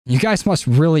You guys must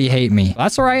really hate me.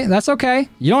 That's all right. That's okay.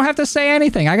 You don't have to say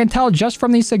anything. I can tell just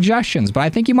from these suggestions, but I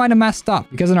think you might have messed up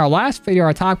because in our last video,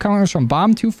 our top comment was from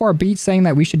Bomb24Beat saying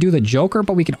that we should do the JOKR,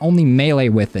 but we can only melee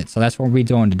with it. So that's what we'll be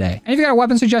doing today. And if you got a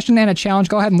weapon suggestion and a challenge,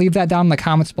 go ahead and leave that down in the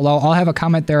comments below. I'll have a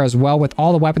comment there as well with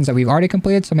all the weapons that we've already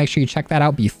completed. So make sure you check that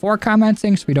out before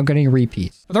commenting so we don't get any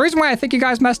repeats. But the reason why I think you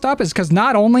guys messed up is because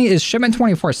not only is Shipment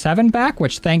 24/7 back,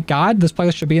 which thank God, this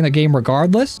playlist should be in the game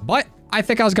regardless, but I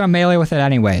think I was going to melee with it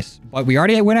anyways. But we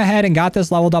already went ahead and got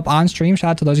this leveled up on stream.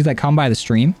 Shout out to those of you that come by the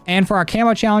stream. And for our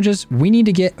camo challenges, we need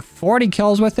to get 40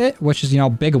 kills with it, which is, you know,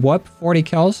 big whoop, 40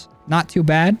 kills. Not too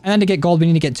bad. And then to get gold, we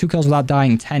need to get 2 kills without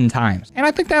dying 10 times. And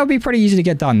I think that would be pretty easy to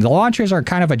get done. The launchers are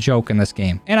kind of a joke in this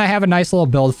game. And I have a nice little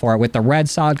build for it with the red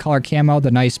solid color camo, the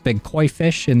nice big koi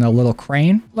fish, and the little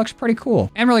crane. Looks pretty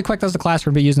cool. And really quick, that's the class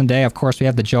we'll be using today. Of course, we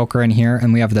have the JOKR in here,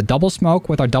 and we have the double smoke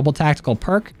with our double tactical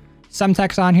perk.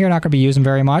 Semtex on here, not going to be using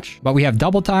very much. But we have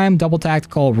double time, double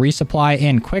tactical, resupply,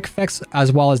 and quick fix,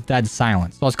 as well as dead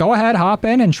silence. So let's go ahead, hop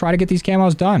in, and try to get these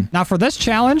camos done. Now for this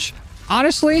challenge,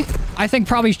 honestly, I think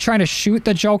probably trying to shoot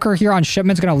the JOKR here on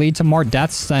shipment is going to lead to more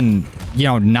deaths than, you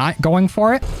know, not going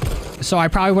for it. So I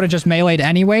probably would have just meleeed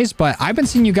anyways, but I've been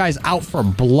seeing you guys out for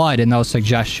blood in those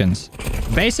suggestions.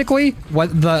 Basically,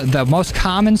 what the most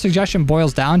common suggestion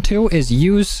boils down to is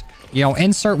use, you know,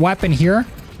 insert weapon here,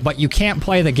 but you can't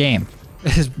play the game.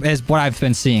 Is what I've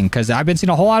been seeing, because I've been seeing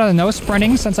a whole lot of the no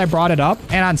sprinting since I brought it up.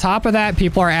 And on top of that,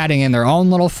 people are adding in their own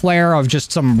little flair of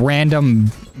just some random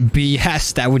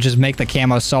BS that would just make the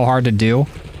camo so hard to do.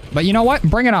 But you know what?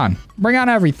 Bring it on. Bring on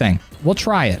everything. We'll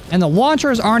try it. And the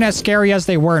launchers aren't as scary as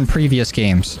they were in previous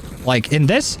games. Like in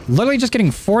this, literally just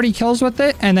getting 40 kills with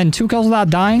it and then 2 kills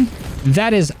without dying.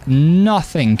 That is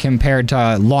nothing compared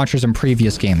to launchers in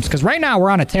previous games. Because right now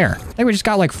we're on a tear. I think we just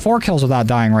got like 4 kills without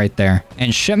dying right there.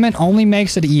 And shipment only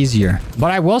makes it easier. But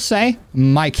I will say,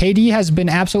 my KD has been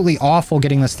absolutely awful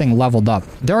getting this thing leveled up.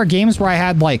 There are games where I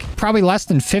had like probably less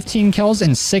than 15 kills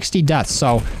and 60 deaths.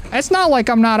 So it's not like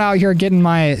I'm not out here getting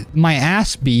my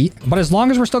ass beat. But as long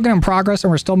as we're still getting progress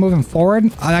and we're still moving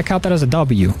forward, I count that as a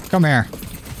W. Come here.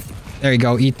 There you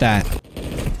go. Eat that.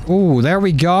 Ooh, there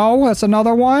we go. That's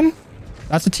another one.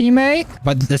 That's a teammate.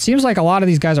 But it seems like a lot of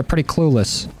these guys are pretty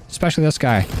clueless. Especially this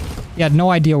guy. He had no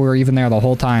idea we were even there the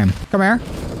whole time. Come here.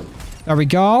 There we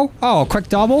go. Oh, a quick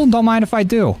double? Don't mind if I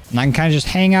do. And I can kind of just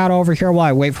hang out over here while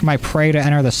I wait for my prey to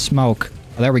enter the smoke.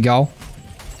 Oh, there we go.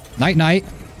 Night, night.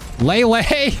 Lay.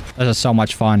 This is so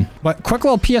much fun. But quick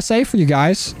little PSA for you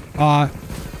guys.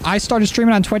 I started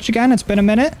streaming on Twitch again. It's been a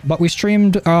minute, but we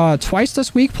streamed twice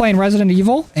this week playing Resident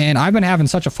Evil, and I've been having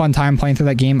such a fun time playing through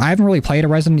that game. I haven't really played a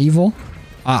Resident Evil.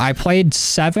 I played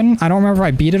 7. I don't remember if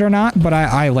I beat it or not, but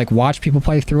I like watched people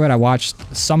play through it. I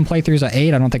watched some playthroughs at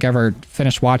 8. I don't think I ever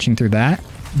finished watching through that.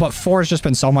 But 4 has just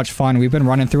been so much fun. We've been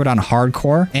running through it on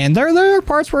hardcore. And there are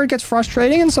parts where it gets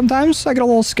frustrating, and sometimes I get a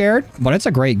little scared. But it's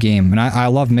a great game, and I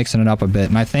love mixing it up a bit.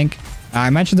 And I think I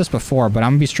mentioned this before, but I'm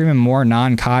going to be streaming more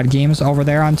non-COD games over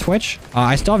there on Twitch.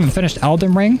 I still haven't finished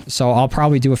Elden Ring, so I'll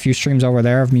probably do a few streams over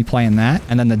there of me playing that.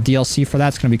 And then the DLC for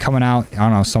that's going to be coming out, I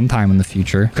don't know, sometime in the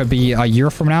future. Could be a year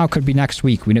from now, could be next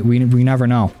week. We never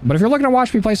know. But if you're looking to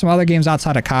watch me play some other games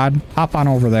outside of COD, hop on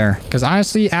over there. Because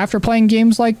honestly, after playing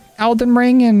games like Elden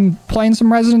Ring and playing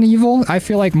some Resident Evil, I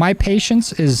feel like my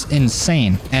patience is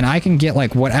insane. And I can get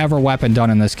like whatever weapon done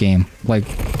in this game. Like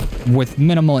with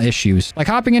minimal issues. Like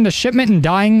hopping into shipment and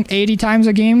dying 80 times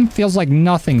a game feels like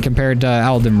nothing compared to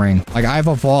Elden Ring. Like I've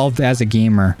evolved as a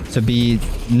gamer to be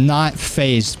not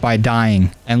phased by dying,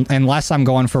 and unless I'm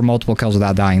going for multiple kills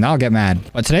without dying. That'll get mad.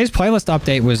 But today's playlist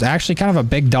update was actually kind of a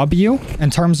big W in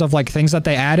terms of like things that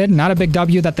they added. Not a big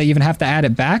W that they even have to add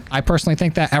it back. I personally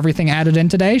think that everything added in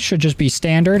today should just be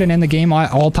standard and in the game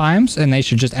at all times, and they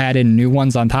should just add in new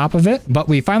ones on top of it. But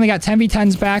we finally got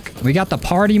 10v10s back. We got the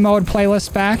party mode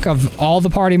playlist back of all the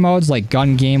party modes, like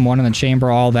gun game, one in the chamber,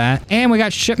 all that. And we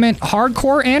got shipment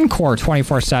hardcore and core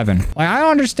 24/7. Like I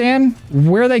don't understand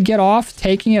where they get off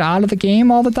taking it out of the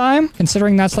game all the time,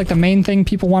 considering that's like the main thing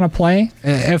people want to play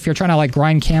if you're trying to like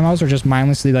grind camos or just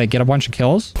mindlessly like get a bunch of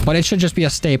kills. But it should just be a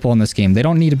staple in this game. They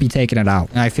don't need to be taking it out.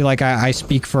 And I feel like I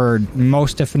speak for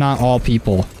most, if not all,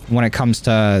 people when it comes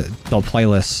to the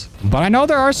playlists. But I know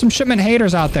there are some shipment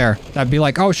haters out there that'd be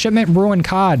like, oh, shipment ruined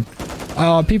COD.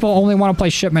 People only want to play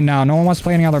shipment now. No one wants to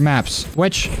play any other maps,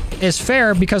 which is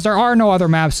fair because there are no other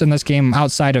maps in this game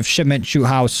outside of shipment, shoot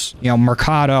house, you know,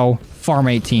 Mercado, Farm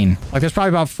 18. Like there's probably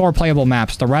about 4 playable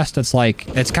maps. The rest, it's like,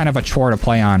 it's kind of a chore to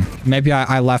play on. Maybe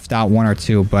I left out 1 or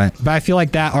 2, but I feel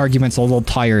like that argument's a little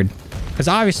tired because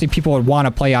obviously people would want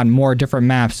to play on more different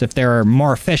maps if they're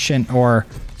more efficient or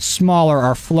smaller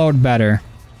or flowed better.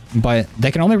 but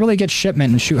they can only really get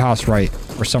shipment and shoot house right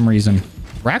for some reason.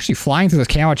 We're actually flying through this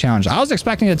camo challenge. I was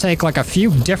expecting to take like a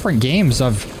few different games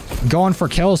of going for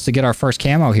kills to get our first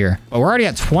camo here. But we're already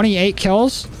at 28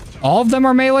 kills. All of them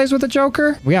are melees with the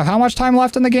Joker. We have how much time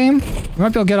left in the game? We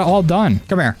might be able to get it all done.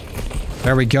 Come here.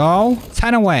 There we go.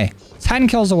 10 away. 10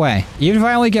 kills away. Even if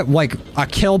I only get like a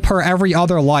kill per every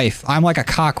other life, I'm like a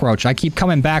cockroach. I keep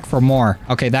coming back for more.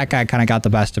 Okay, that guy kind of got the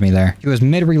best of me there. He was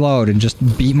mid-reload and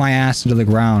just beat my ass into the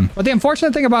ground. But the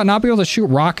unfortunate thing about not being able to shoot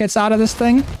rockets out of this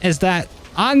thing is that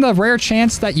on the rare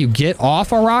chance that you get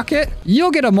off a rocket,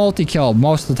 you'll get a multi-kill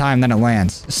most of the time then it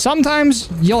lands. Sometimes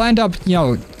you'll end up, you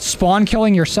know, spawn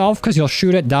killing yourself because you'll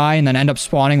shoot it, die, and then end up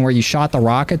spawning where you shot the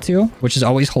rocket to, which is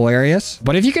always hilarious.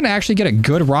 But if you can actually get a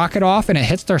good rocket off and it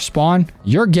hits their spawn,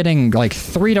 you're getting like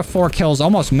 3 to 4 kills,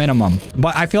 almost minimum.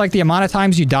 But I feel like the amount of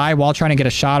times you die while trying to get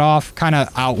a shot off kind of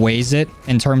outweighs it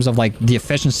in terms of like the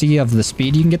efficiency of the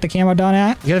speed you can get the camo done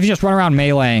at. Because if you just run around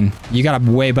meleeing, you got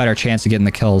a way better chance of getting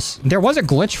the kills. There was a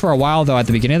glitch for a while though at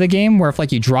the beginning of the game where if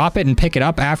like you drop it and pick it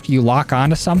up after you lock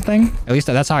onto something, at least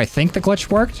that's how I think the glitch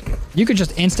worked, you could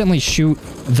just instantly shoot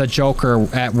the Joker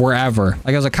at wherever.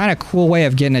 Like it was a kind of cool way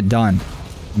of getting it done.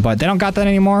 But they don't got that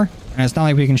anymore, and it's not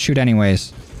like we can shoot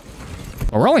anyways.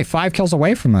 But we're only 5 kills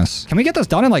away from this. Can we get this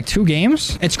done in like 2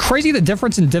 games? It's crazy the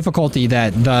difference in difficulty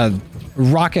that the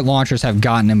rocket launchers have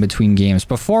gotten in between games.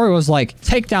 Before it was like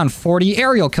take down 40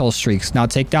 aerial kill streaks. Now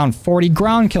take down 40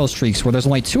 ground kill streaks, where there's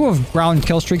only 2 of ground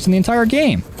kill streaks in the entire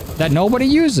game that nobody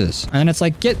uses. And then it's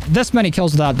like get this many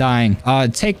kills without dying.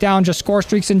 Take down just score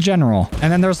streaks in general.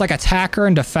 And then there's like attacker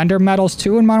and defender medals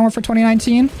too in Modern Warfare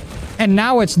 2019. And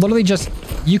now it's literally just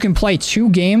you can play 2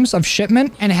 games of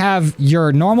shipment and have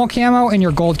your normal camo and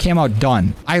your gold camo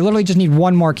done. I literally just need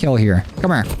 1 more kill here.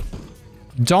 Come here.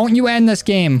 Don't you end this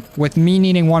game with me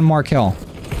needing 1 more kill.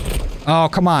 Oh,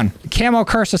 come on. The camo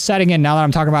curse is setting in now that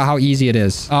I'm talking about how easy it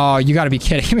is. Oh, you gotta be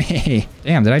kidding me.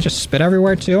 Damn, did I just spit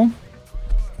everywhere too?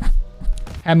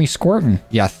 Had me squirting.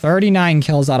 Yeah, 39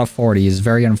 kills out of 40 is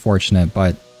very unfortunate,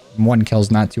 but 1 kill's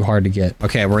not too hard to get.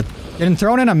 Okay, we're getting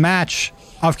thrown in a match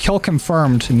of kill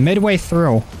confirmed midway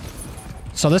through.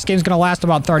 So this game's gonna last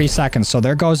about 30 seconds. So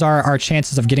there goes our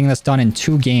chances of getting this done in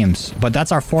 2 games. But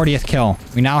that's our 40th kill.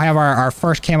 We now have our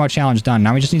first camo challenge done.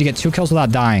 Now we just need to get 2 kills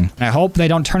without dying. And I hope they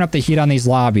don't turn up the heat on these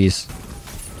lobbies.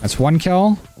 That's 1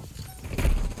 kill.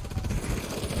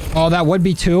 Oh, that would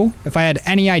be 2 if I had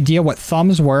any idea what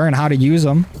thumbs were and how to use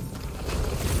them.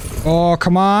 Oh,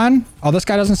 come on. Oh, this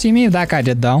guy doesn't see me. That guy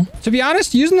did, though. To be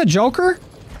honest, using the Joker,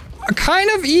 kind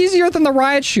of easier than the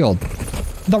riot shield.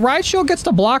 The riot shield gets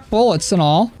to block bullets and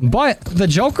all, but the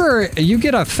Joker, you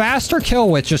get a faster kill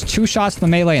with just 2 shots in the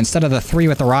melee instead of the 3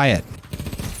 with the riot.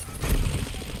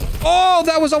 Oh,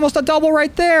 that was almost a double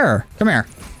right there. Come here.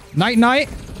 Night, night.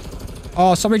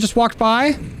 Oh, somebody just walked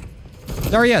by.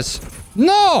 There he is.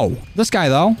 No! This guy,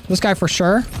 though. This guy for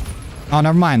sure. Oh,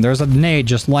 never mind. There's a nade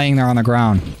just laying there on the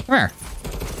ground. Come here.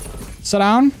 Sit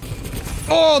down.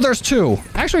 Oh, there's 2.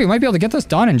 Actually, we might be able to get this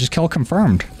done and just kill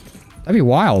confirmed. That'd be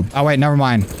wild. Oh, wait, never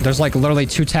mind. There's like literally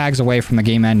 2 tags away from the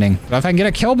game ending. But if I can get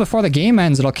a kill before the game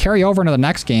ends, it'll carry over into the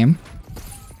next game.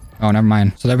 Oh, never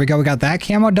mind. So there we go. We got that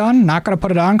camo done. Not going to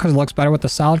put it on because it looks better with the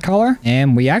solid color.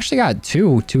 And we actually got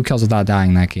two kills without dying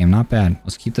in that game. Not bad.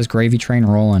 Let's keep this gravy train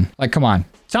rolling. Like, come on.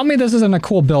 Tell me this isn't a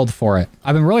cool build for it.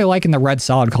 I've been really liking the red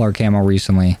solid color camo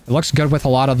recently. It looks good with a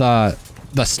lot of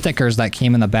the stickers that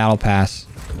came in the battle pass.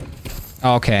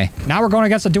 Okay, now we're going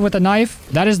against a dude with a knife.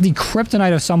 That is the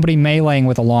kryptonite of somebody meleeing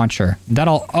with a launcher.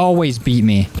 That'll always beat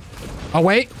me. Oh,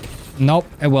 wait. Nope,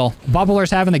 it will.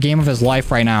 Bubbler's having the game of his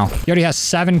life right now. He already has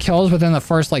 7 kills within the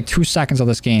first, like, 2 seconds of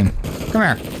this game. Come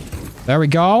here. There we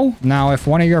go. Now, if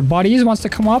one of your buddies wants to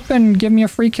come up and give me a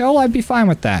free kill, I'd be fine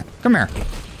with that. Come here.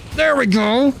 There we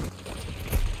go.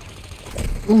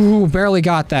 Ooh, barely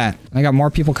got that. I got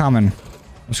more people coming.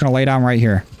 I'm just gonna lay down right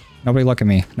here. Nobody look at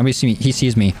me. Nobody see me. He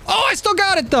sees me. Oh, I still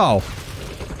got it, though.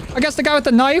 I guess the guy with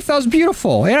the knife, that was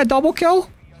beautiful. He had a double kill?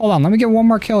 Hold on, let me get 1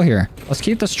 more kill here. Let's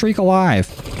keep the streak alive.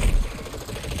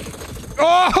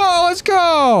 Oh, let's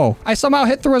go. I somehow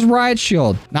hit through his riot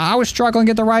shield. Now, I was struggling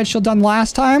to get the riot shield done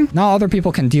last time. Now other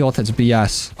people can deal with its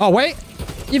BS. Oh, wait.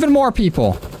 Even more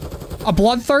people. A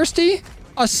bloodthirsty?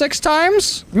 A 6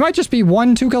 times? We might just be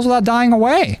 1, 2 kills without dying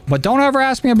away. But don't ever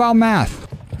ask me about math.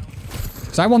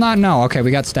 Because I will not know. Okay, we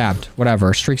got stabbed.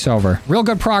 Whatever. Streak's over. Real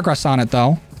good progress on it,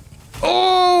 though.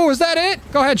 Oh, is that it?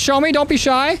 Go ahead, show me. Don't be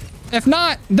shy. If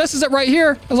not, this is it right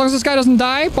here. As long as this guy doesn't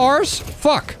die. Bars.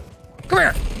 Fuck. Come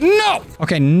here. No.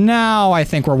 Okay, now I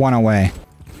think we're 1 away.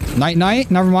 Night,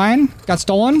 night. Never mind. Got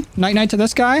stolen. Night, night to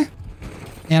this guy.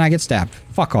 And I get stabbed.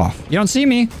 Fuck off. You don't see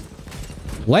me.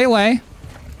 Lay.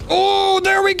 Oh,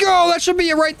 there we go. That should be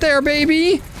it right there,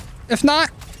 baby. If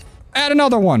not, add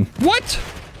another one. What?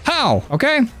 How?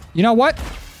 Okay. You know what?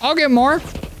 I'll get more.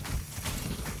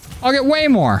 I'll get way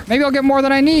more. Maybe I'll get more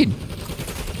than I need.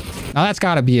 Now that's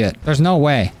gotta be it. There's no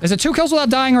way. Is it 2 kills without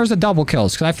dying or is it double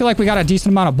kills? Because I feel like we got a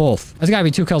decent amount of both. There's gotta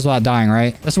be 2 kills without dying,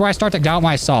 right? This is where I start to doubt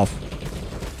myself.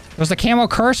 There's the camo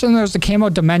curse and there's the camo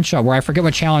dementia where I forget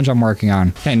what challenge I'm working on.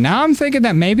 Okay, now I'm thinking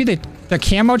that maybe the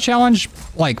camo challenge,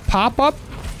 like, pop-up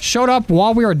showed up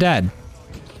while we were dead.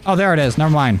 Oh, there it is.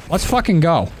 Never mind. Let's fucking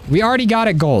go. We already got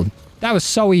it gold. That was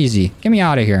so easy. Get me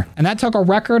out of here. And that took a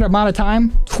record amount of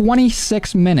time,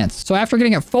 26 minutes. So after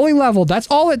getting it fully leveled, that's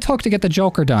all it took to get the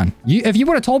JOKR done. If you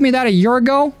would have told me that a year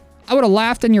ago, I would have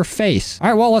laughed in your face. All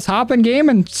right, well, let's hop in game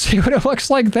and see what it looks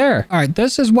like there. All right,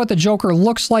 this is what the JOKR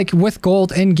looks like with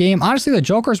gold in game. Honestly, the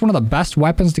JOKR is one of the best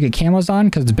weapons to get camos on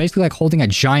because it's basically like holding a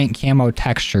giant camo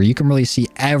texture. You can really see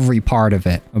every part of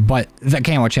it, but the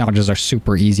camo challenges are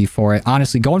super easy for it.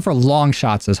 Honestly, going for long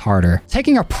shots is harder.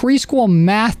 Taking a preschool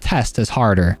math test is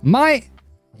harder.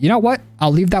 You know what?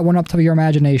 I'll leave that one up to your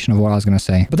imagination of what I was going to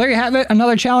say. But there you have it.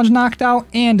 Another challenge knocked out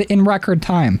and in record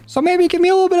time. So maybe give me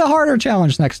a little bit of harder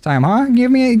challenge next time, huh?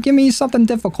 Give me something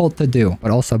difficult to do.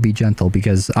 But also be gentle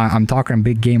because I'm talking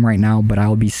big game right now, but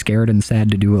I'll be scared and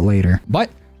sad to do it later. But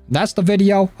that's the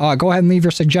video. Go ahead and leave your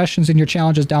suggestions and your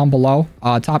challenges down below.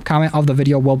 Top comment of the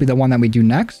video will be the one that we do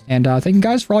next. And thank you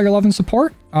guys for all your love and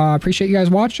support. Appreciate you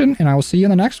guys watching, and I will see you in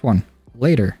the next one.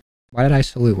 Later. Why did I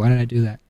salute? Why did I do that?